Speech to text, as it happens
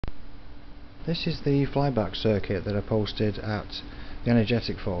This is the flyback circuit that I posted at the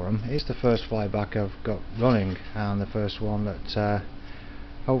Energetic forum. It's the first flyback I've got running, and the first one that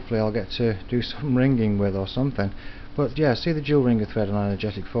hopefully I'll get to do some ringing with or something. But yeah, see the Joule Ringer thread on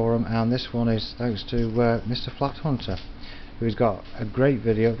Energetic forum, and this one is thanks to MrFlathunter, who's got a great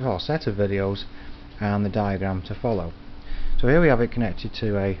video, well, set of videos and the diagram to follow. So here we have it connected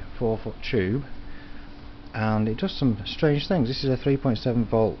to a 4-foot tube, and it does some strange things. This is a 3.7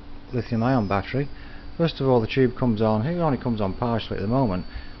 volt lithium ion battery. First of all, the tube comes on. It only comes on partially at the moment.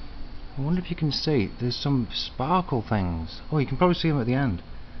 I wonder if you can see there's some sparkle things. Oh, you can probably see them at the end,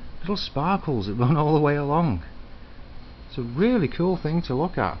 little sparkles that run all the way along. It's a really cool thing to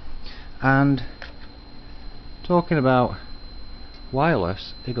look at. And talking about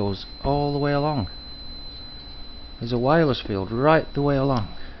wireless, it goes all the way along. There's a wireless field right the way along,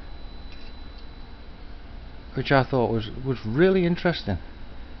 which I thought was really interesting.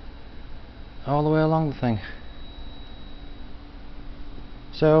 All the way along the thing.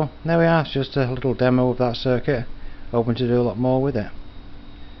 So there we are, it's just a little demo of that circuit. Hoping to do a lot more with it.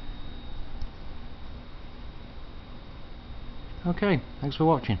 Okay, thanks for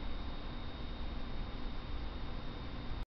watching.